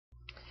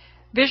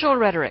Visual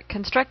Rhetoric,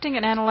 Constructing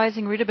and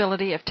Analyzing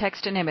Readability of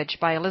Text and Image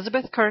by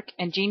Elizabeth Kirk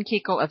and Jean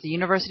Kuechel of the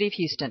University of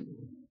Houston.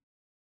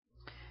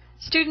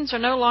 Students are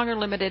no longer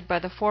limited by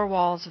the four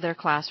walls of their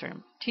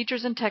classroom.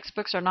 Teachers and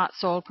textbooks are not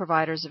sole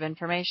providers of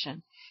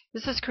information.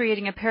 This is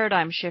creating a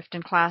paradigm shift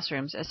in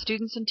classrooms as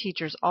students and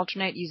teachers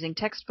alternate using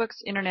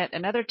textbooks, internet,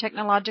 and other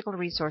technological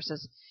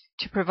resources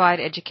to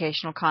provide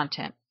educational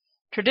content.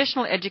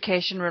 Traditional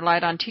education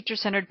relied on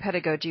teacher-centered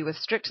pedagogy with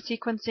strict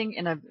sequencing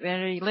in a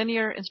very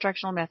linear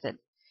instructional method.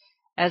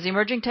 As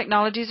emerging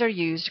technologies are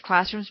used,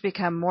 classrooms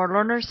become more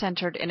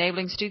learner-centered,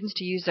 enabling students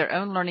to use their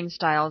own learning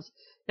styles,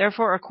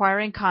 therefore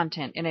acquiring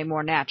content in a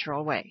more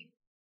natural way.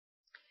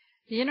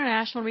 The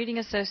International Reading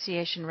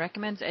Association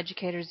recommends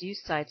educators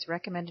use sites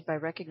recommended by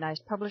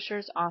recognized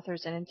publishers,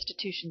 authors, and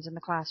institutions in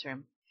the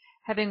classroom.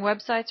 Having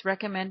websites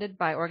recommended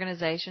by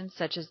organizations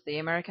such as the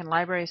American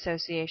Library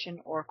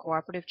Association or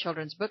Cooperative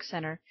Children's Book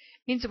Center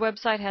means a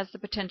website has the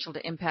potential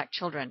to impact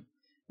children.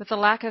 With the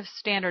lack of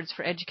standards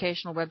for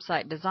educational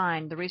website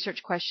design, the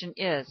research question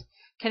is,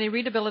 can a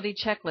readability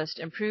checklist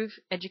improve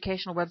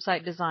educational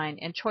website design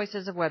and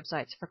choices of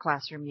websites for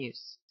classroom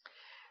use?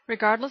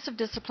 Regardless of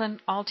discipline,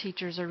 all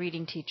teachers are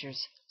reading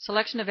teachers.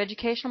 Selection of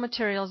educational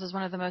materials is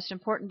one of the most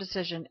important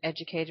decisions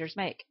educators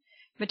make.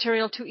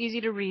 Material too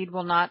easy to read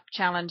will not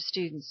challenge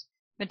students.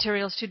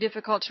 Materials too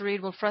difficult to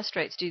read will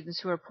frustrate students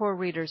who are poor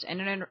readers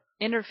and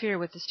interfere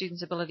with the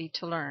student's ability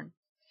to learn.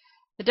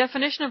 The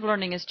definition of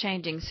learning is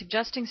changing,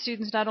 suggesting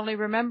students not only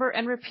remember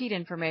and repeat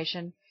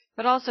information,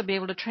 but also be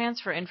able to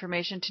transfer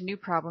information to new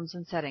problems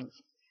and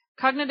settings.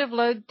 Cognitive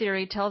load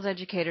theory tells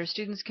educators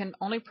students can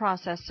only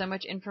process so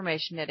much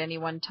information at any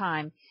one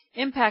time,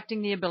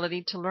 impacting the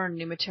ability to learn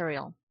new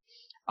material.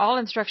 All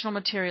instructional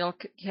material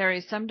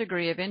carries some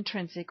degree of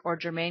intrinsic or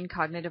germane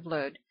cognitive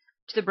load,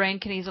 which the brain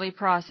can easily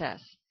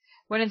process.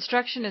 When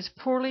instruction is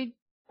poorly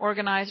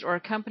organized or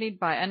accompanied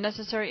by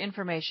unnecessary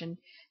information,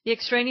 the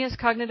extraneous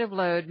cognitive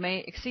load may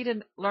exceed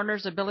a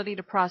learner's ability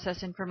to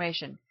process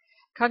information.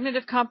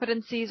 Cognitive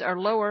competencies are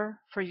lower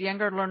for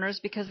younger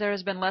learners because there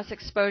has been less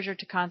exposure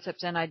to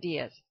concepts and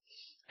ideas.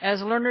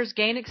 As learners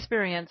gain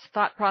experience,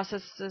 thought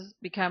processes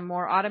become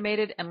more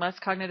automated and less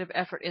cognitive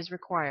effort is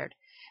required.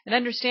 An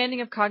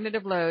understanding of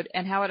cognitive load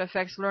and how it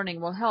affects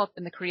learning will help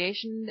in the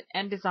creation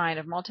and design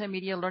of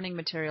multimedia learning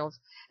materials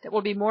that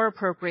will be more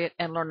appropriate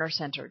and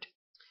learner-centered.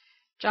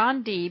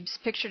 John Debs,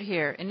 pictured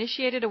here,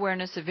 initiated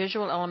awareness of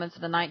visual elements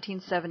in the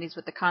 1970s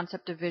with the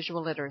concept of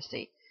visual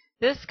literacy.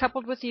 This,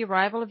 coupled with the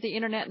arrival of the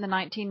Internet in the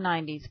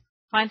 1990s,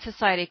 finds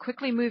society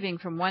quickly moving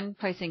from one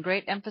placing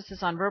great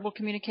emphasis on verbal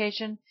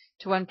communication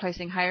to one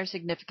placing higher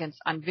significance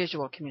on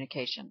visual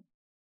communication.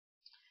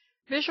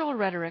 Visual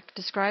rhetoric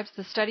describes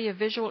the study of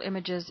visual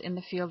images in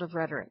the field of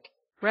rhetoric.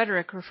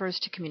 Rhetoric refers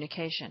to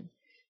communication.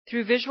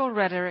 Through visual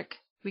rhetoric,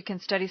 we can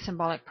study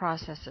symbolic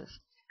processes.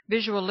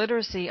 Visual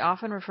literacy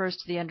often refers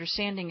to the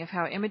understanding of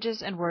how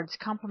images and words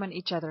complement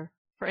each other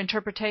for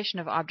interpretation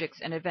of objects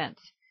and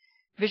events.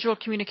 Visual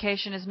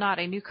communication is not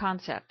a new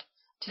concept.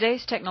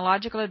 Today's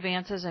technological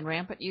advances and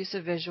rampant use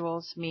of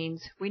visuals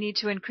means we need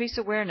to increase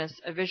awareness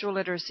of visual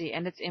literacy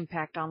and its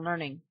impact on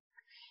learning.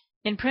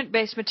 In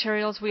print-based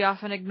materials, we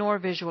often ignore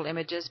visual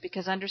images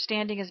because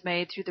understanding is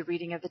made through the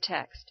reading of the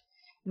text.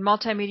 In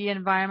multimedia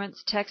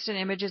environments, text and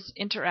images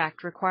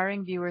interact,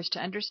 requiring viewers to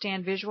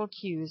understand visual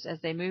cues as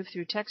they move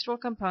through textual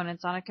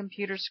components on a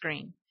computer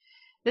screen.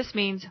 This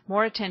means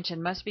more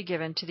attention must be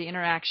given to the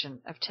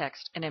interaction of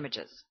text and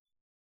images.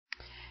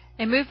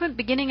 A movement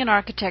beginning in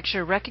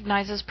architecture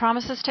recognizes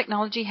promises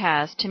technology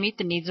has to meet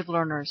the needs of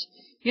learners.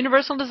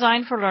 Universal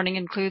design for learning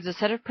includes a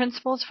set of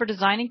principles for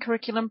designing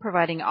curriculum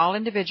providing all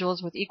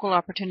individuals with equal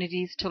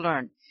opportunities to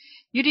learn.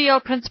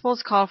 UDL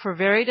principles call for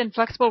varied and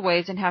flexible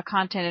ways in how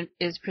content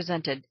is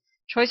presented,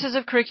 choices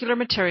of curricular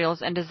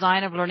materials, and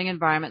design of learning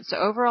environments so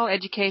overall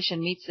education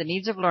meets the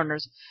needs of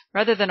learners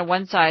rather than a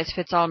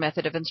one-size-fits-all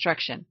method of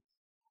instruction.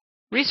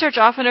 Research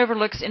often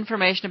overlooks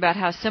information about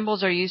how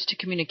symbols are used to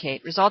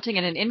communicate, resulting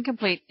in an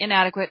incomplete,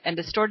 inadequate, and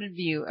distorted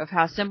view of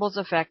how symbols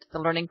affect the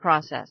learning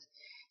process.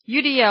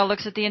 UDL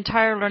looks at the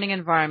entire learning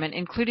environment,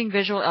 including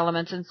visual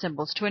elements and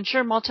symbols, to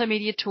ensure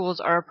multimedia tools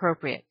are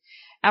appropriate.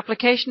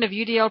 Application of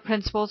UDL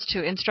principles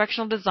to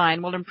instructional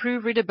design will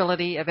improve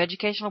readability of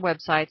educational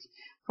websites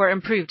for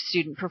improved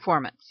student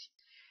performance.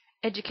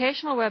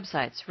 Educational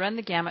websites run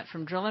the gamut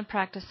from drill and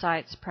practice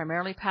sites,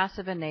 primarily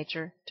passive in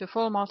nature, to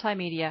full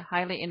multimedia,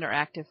 highly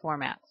interactive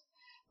formats.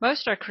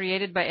 Most are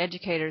created by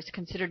educators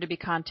considered to be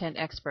content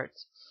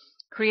experts.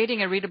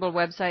 Creating a readable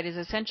website is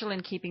essential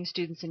in keeping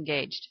students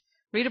engaged.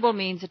 Readable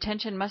means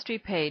attention must be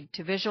paid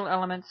to visual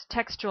elements,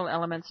 textual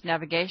elements,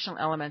 navigational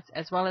elements,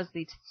 as well as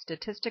the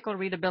statistical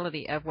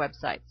readability of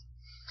websites.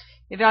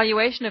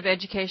 Evaluation of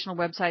educational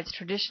websites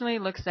traditionally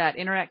looks at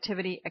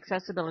interactivity,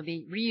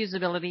 accessibility,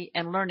 reusability,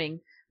 and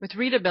learning, with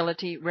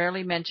readability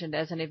rarely mentioned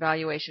as an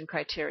evaluation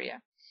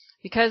criteria.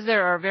 Because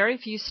there are very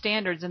few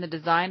standards in the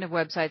design of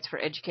websites for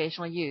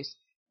educational use,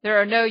 there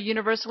are no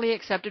universally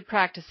accepted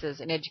practices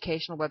in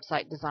educational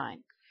website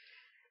design.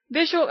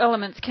 Visual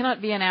elements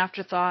cannot be an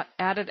afterthought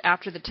added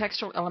after the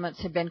textual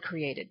elements have been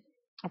created.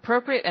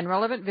 Appropriate and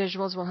relevant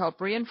visuals will help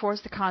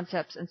reinforce the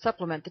concepts and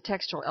supplement the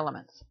textual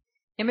elements.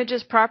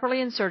 Images properly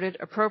inserted,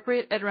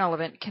 appropriate and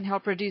relevant, can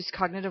help reduce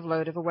cognitive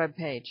load of a web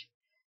page.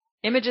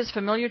 Images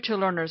familiar to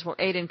learners will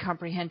aid in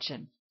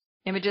comprehension.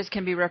 Images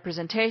can be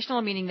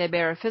representational, meaning they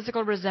bear a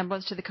physical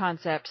resemblance to the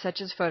concept,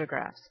 such as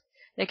photographs.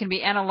 They can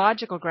be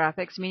analogical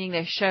graphics, meaning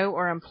they show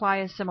or imply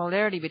a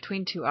similarity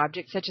between two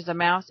objects, such as a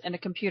mouse and a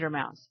computer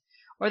mouse.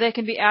 Or they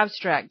can be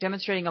abstract,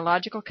 demonstrating a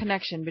logical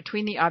connection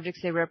between the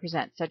objects they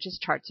represent, such as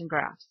charts and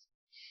graphs.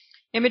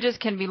 Images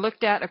can be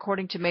looked at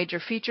according to major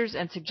features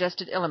and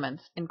suggested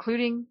elements,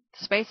 including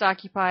space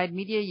occupied,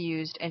 media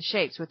used, and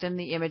shapes within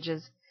the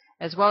images,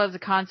 as well as the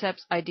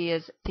concepts,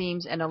 ideas,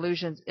 themes, and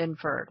allusions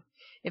inferred.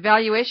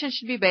 Evaluation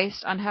should be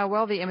based on how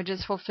well the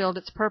images fulfilled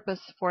its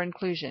purpose for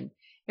inclusion.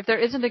 If there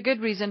isn't a good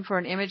reason for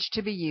an image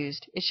to be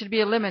used, it should be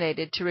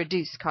eliminated to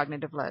reduce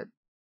cognitive load.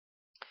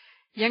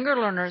 Younger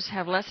learners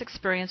have less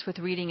experience with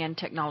reading and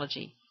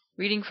technology.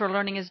 Reading for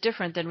learning is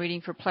different than reading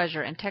for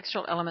pleasure, and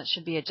textual elements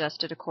should be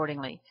adjusted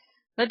accordingly.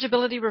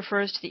 Legibility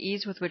refers to the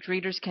ease with which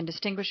readers can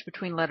distinguish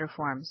between letter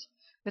forms.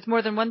 With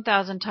more than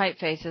 1,000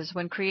 typefaces,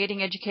 when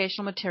creating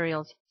educational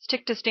materials,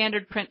 stick to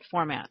standard print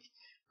formats.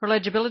 For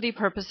legibility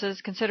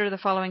purposes, consider the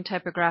following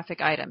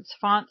typographic items: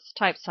 fonts,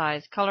 type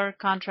size, color,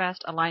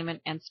 contrast,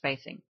 alignment, and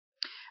spacing.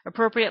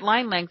 Appropriate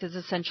line length is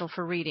essential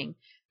for reading.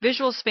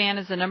 Visual span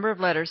is the number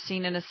of letters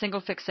seen in a single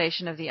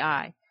fixation of the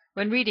eye.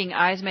 When reading,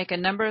 eyes make a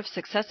number of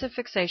successive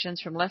fixations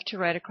from left to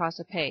right across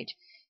a page.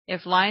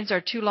 If lines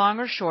are too long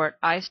or short,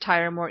 eyes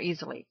tire more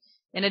easily.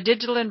 In a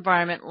digital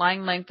environment,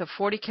 line length of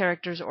 40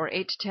 characters or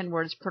 8 to 10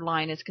 words per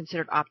line is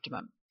considered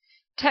optimum.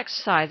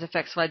 Text size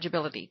affects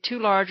legibility. Too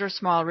large or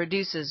small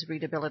reduces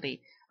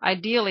readability.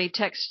 Ideally,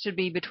 text should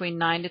be between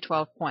 9 to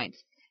 12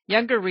 points.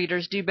 Younger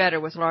readers do better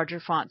with larger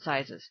font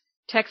sizes.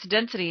 Text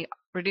density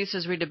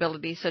reduces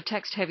readability, so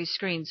text-heavy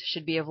screens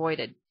should be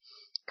avoided.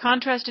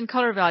 Contrast and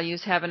color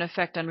values have an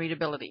effect on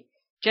readability.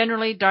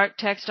 Generally, dark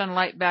text on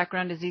light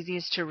background is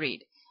easiest to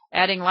read.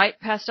 Adding light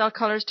pastel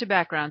colors to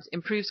backgrounds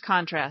improves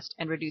contrast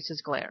and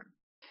reduces glare.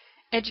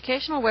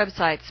 Educational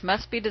websites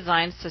must be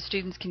designed so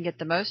students can get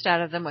the most out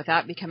of them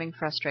without becoming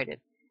frustrated.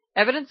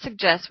 Evidence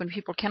suggests when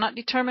people cannot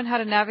determine how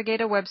to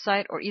navigate a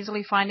website or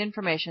easily find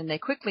information, they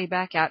quickly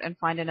back out and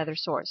find another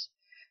source.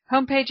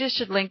 Homepages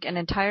should link an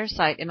entire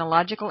site in a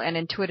logical and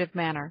intuitive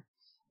manner.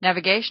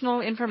 Navigational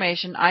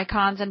information,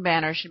 icons, and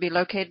banners should be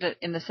located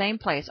in the same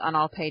place on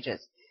all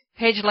pages.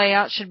 Page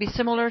layout should be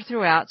similar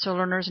throughout so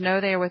learners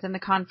know they are within the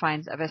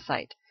confines of a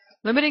site.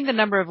 Limiting the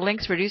number of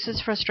links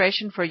reduces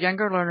frustration for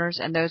younger learners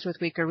and those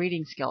with weaker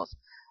reading skills.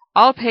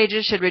 All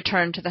pages should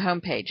return to the home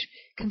page.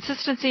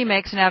 Consistency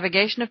makes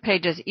navigation of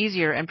pages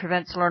easier and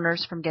prevents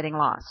learners from getting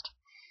lost.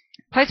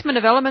 Placement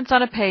of elements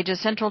on a page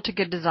is central to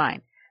good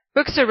design.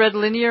 Books are read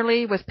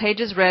linearly, with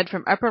pages read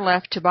from upper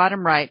left to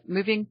bottom right,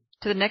 moving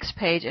to the next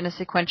page in a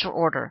sequential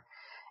order.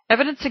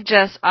 Evidence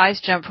suggests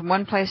eyes jump from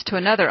one place to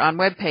another on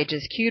web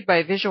pages cued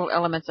by visual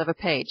elements of a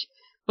page.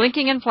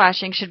 Blinking and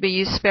flashing should be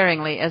used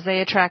sparingly as they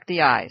attract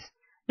the eyes.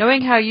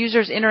 Knowing how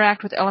users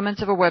interact with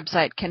elements of a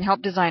website can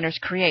help designers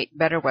create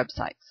better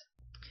websites.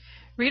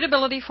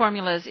 Readability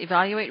formulas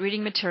evaluate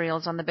reading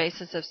materials on the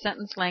basis of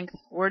sentence length,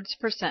 words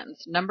per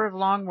sentence, number of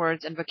long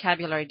words, and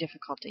vocabulary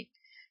difficulty.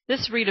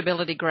 This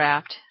readability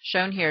graph,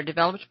 shown here,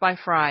 developed by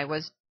Fry,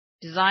 was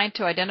designed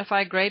to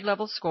identify grade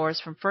level scores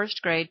from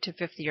first grade to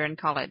fifth year in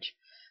college.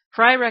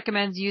 Fry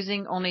recommends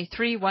using only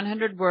 3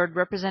 100-word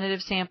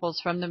representative samples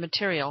from the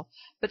material,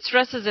 but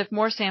stresses if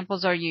more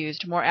samples are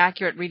used, more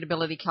accurate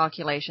readability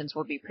calculations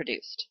will be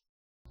produced.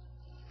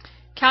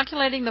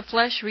 Calculating the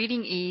Flesch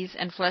Reading Ease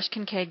and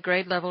Flesch-Kincaid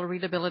grade-level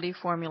readability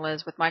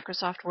formulas with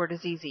Microsoft Word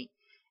is easy.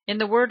 In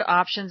the Word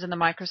options in the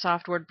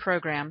Microsoft Word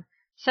program,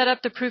 set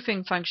up the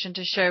proofing function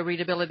to show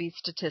readability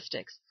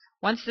statistics.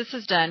 Once this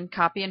is done,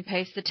 copy and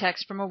paste the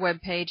text from a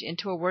web page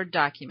into a Word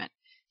document.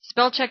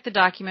 Spell check the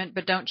document,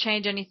 but don't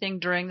change anything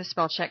during the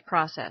spell check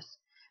process.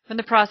 When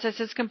the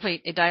process is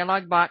complete, a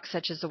dialog box,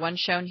 such as the one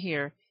shown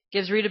here,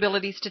 gives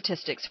readability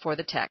statistics for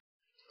the text.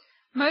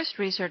 Most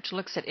research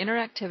looks at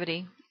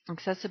interactivity,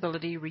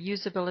 accessibility,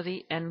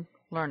 reusability, and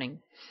learning.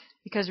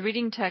 Because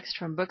reading text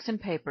from books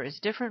and paper is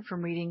different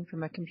from reading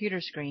from a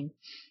computer screen,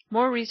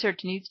 more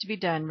research needs to be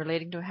done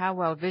relating to how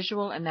well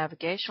visual and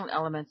navigational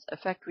elements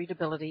affect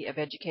readability of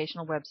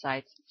educational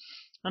websites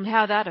and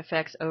how that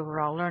affects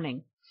overall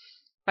learning.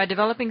 By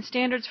developing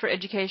standards for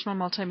educational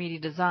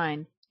multimedia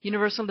design,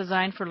 universal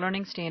design for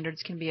learning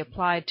standards can be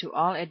applied to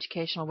all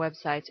educational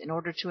websites in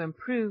order to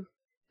improve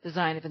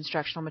design of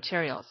instructional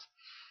materials.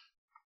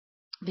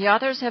 The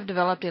authors have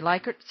developed a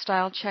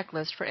Likert-style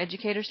checklist for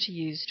educators to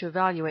use to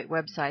evaluate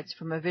websites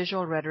from a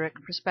visual rhetoric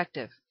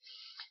perspective.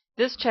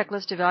 This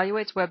checklist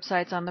evaluates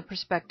websites on the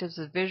perspectives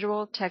of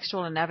visual,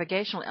 textual, and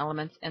navigational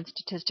elements and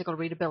statistical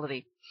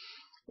readability.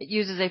 It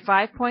uses a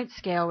 5-point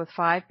scale with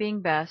 5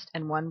 being best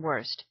and 1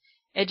 worst.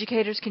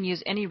 Educators can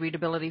use any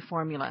readability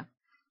formula.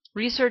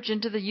 Research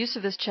into the use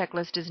of this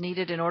checklist is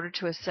needed in order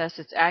to assess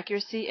its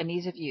accuracy and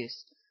ease of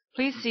use.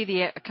 Please see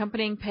the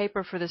accompanying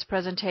paper for this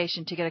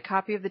presentation to get a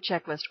copy of the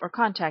checklist or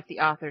contact the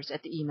authors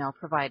at the email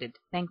provided.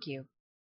 Thank you.